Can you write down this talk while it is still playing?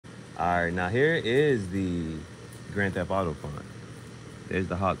All right, now here is the Grand Theft Auto font. There's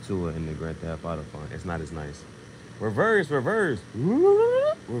the Hot TUAH in the Grand Theft Auto font. It's not as nice. Reverse, reverse,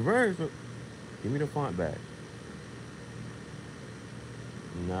 reverse. Give me the font back.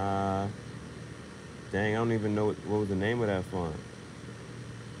 Nah. Dang, I don't even know what was the name of that font.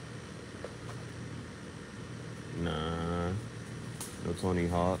 Nah. No Tony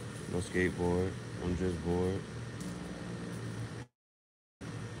Hawk. No skateboard. I'm just bored.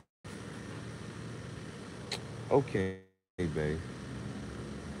 Okay, babe.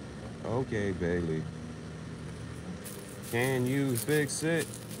 Okay, Bailey. Can you fix it?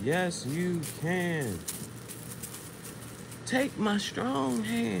 Yes, you can. Take my strong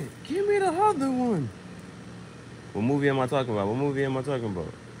hand. Give me the other one. What movie am I talking about? What movie am I talking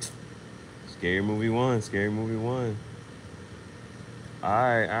about? Scary Movie 1. Scary Movie 1.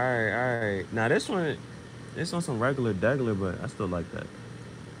 Alright, alright, alright. Now this on some regular degular, but I still like that.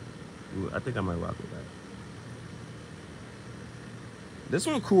 Ooh, I think I might rock with that. This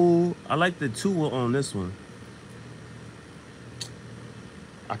one cool. I like the TUAH on this one.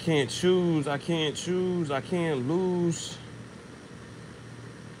 I can't choose. I can't choose. I can't lose.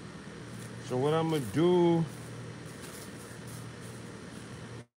 So what I'm gonna do?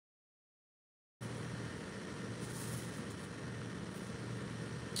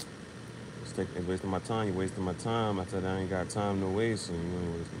 It's wasting my time. You're wasting my time. I said I ain't got time to waste, and you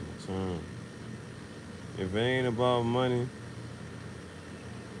ain't wasting my time. If it ain't about money,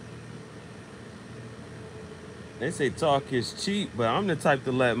 they say talk is cheap, but I'm the type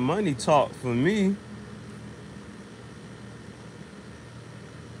to let money talk for me.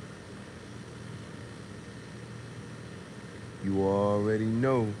 You already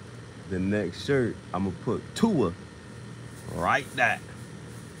know the next shirt, I'm gonna put TUAH right there.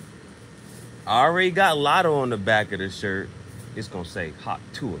 I already got Latto on the back of the shirt. It's gonna say Hot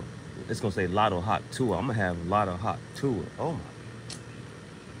TUAH. It's gonna say Latto Hot TUAH. I'm gonna have Latto Hot TUAH. Oh my.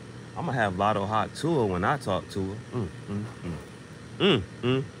 I'm gonna have Latto Hot TUAH when I talk to her.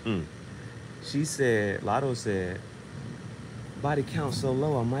 She said, Latto said, body count so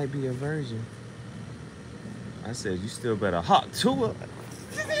low, I might be a virgin. I said, you still better Hot TUAH.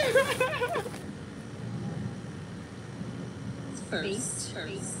 Face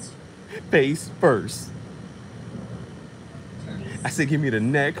first. I said, give me the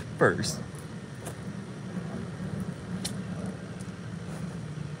neck first.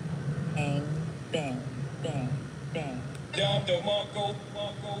 Bang, bang, bang, bang. Don DeMarco,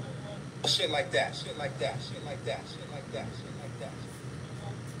 shit like that, shit like that, shit like that, shit like that, shit like that.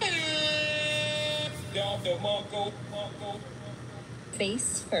 Don DeMarco,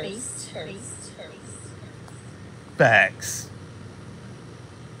 Face first. Facts.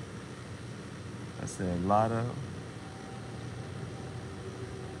 I said, Latto.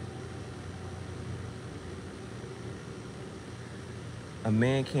 A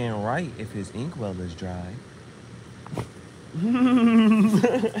man can't write if his inkwell is dry.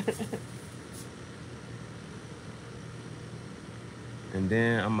 And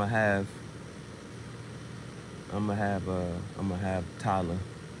then I'm gonna have TYLA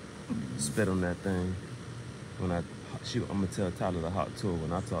spit on that thing when I'm gonna tell TYLA the Hot TUAH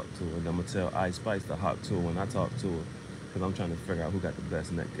when I talk to her, and I'm gonna tell Ice Spice the Hot TUAH when I talk to her, because I'm trying to figure out who got the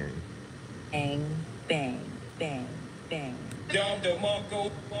best neck game. Bang, bang, bang, bang. Don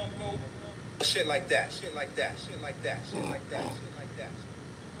DeMarco, shit like that, shit like that, shit like that, shit like that, shit like that.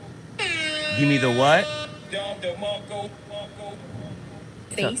 Give me the what? Don DeMarco,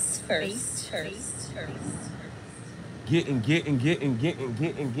 Face first. Getting.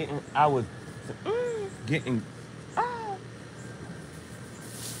 I was getting.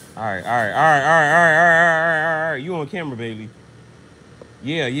 All right. You on camera, baby?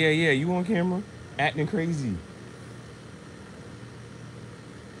 Yeah. You on camera? Acting crazy.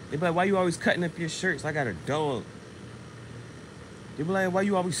 They be like, why you always cutting up your shirts? I got a dog. They be like, why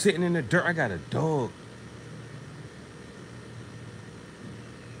you always sitting in the dirt? I got a dog.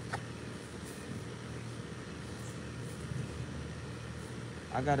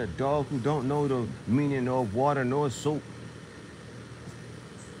 I got a dog who don't know the meaning of water nor soap.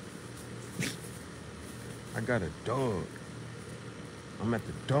 I got a dog. I'm at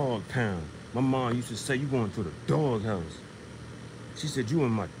the dog pound. My mom used to say, you going to the dog house. She said, you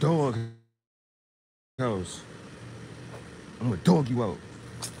in my dog house. I'm gonna dog you out.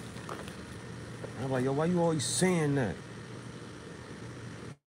 I'm like, yo, why you always saying that?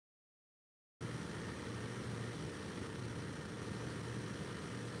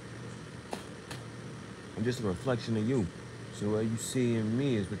 I'm just a reflection of you. So what you see in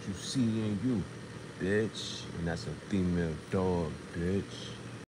me is what you see in you, bitch. And that's a female dog, bitch.